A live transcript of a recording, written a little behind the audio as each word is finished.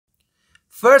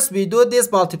First, we do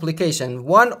this multiplication.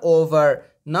 1 over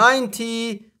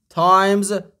 90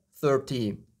 times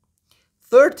 30.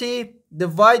 30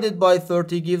 divided by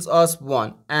 30 gives us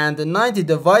 1. And 90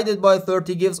 divided by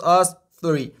 30 gives us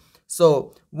 3.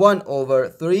 So 1 over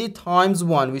 3 times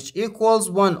 1, which equals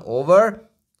 1 over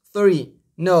 3.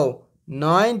 No,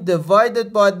 9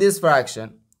 divided by this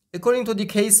fraction. According to the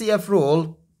KCF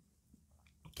rule,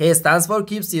 K stands for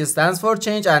keep, C stands for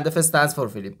change, and F stands for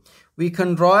flip. We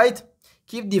can write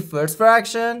keep the first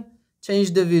fraction,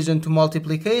 change division to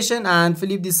multiplication, and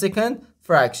flip the second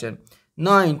fraction.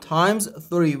 9 times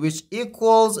 3, which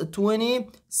equals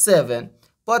 27.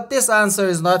 But this answer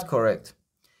is not correct,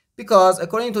 because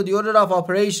according to the order of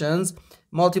operations,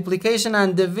 multiplication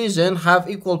and division have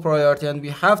equal priority, and we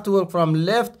have to work from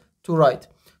left to right.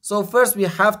 So first we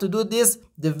have to do this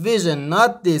division,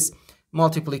 not this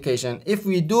multiplication. If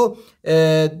we do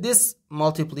this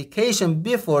multiplication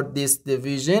before this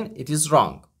division, it is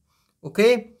wrong.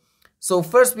 Okay, so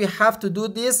first we have to do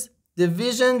this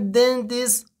division, then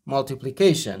this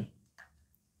multiplication.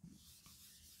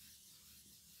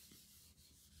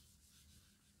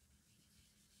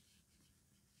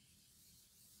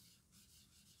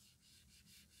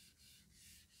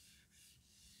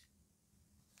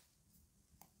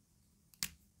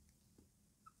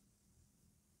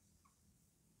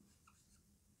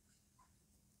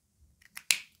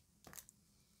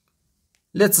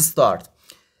 Let's start.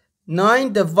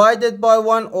 9 divided by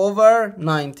 1 over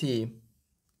 90.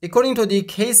 According to the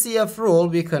KCF rule,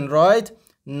 we can write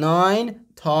 9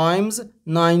 times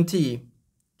 90.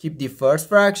 Keep the first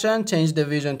fraction, change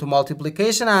division to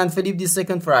multiplication, and flip the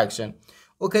second fraction.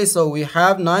 Okay, so we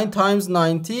have 9 times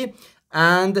 90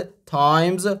 and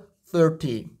times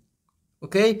 30.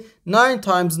 Okay, 9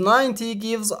 times 90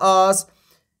 gives us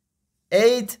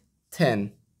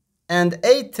 810. And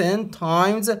 810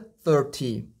 times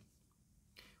 30,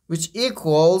 which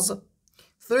equals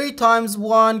 3 times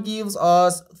 1 gives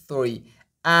us 3,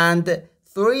 and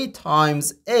 3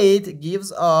 times 8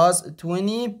 gives us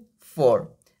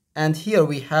 24, and here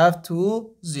we have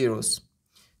 2 zeros.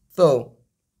 So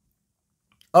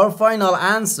our final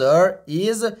answer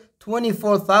is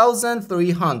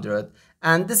 24,300,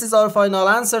 and this is our final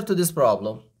answer to this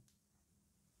problem.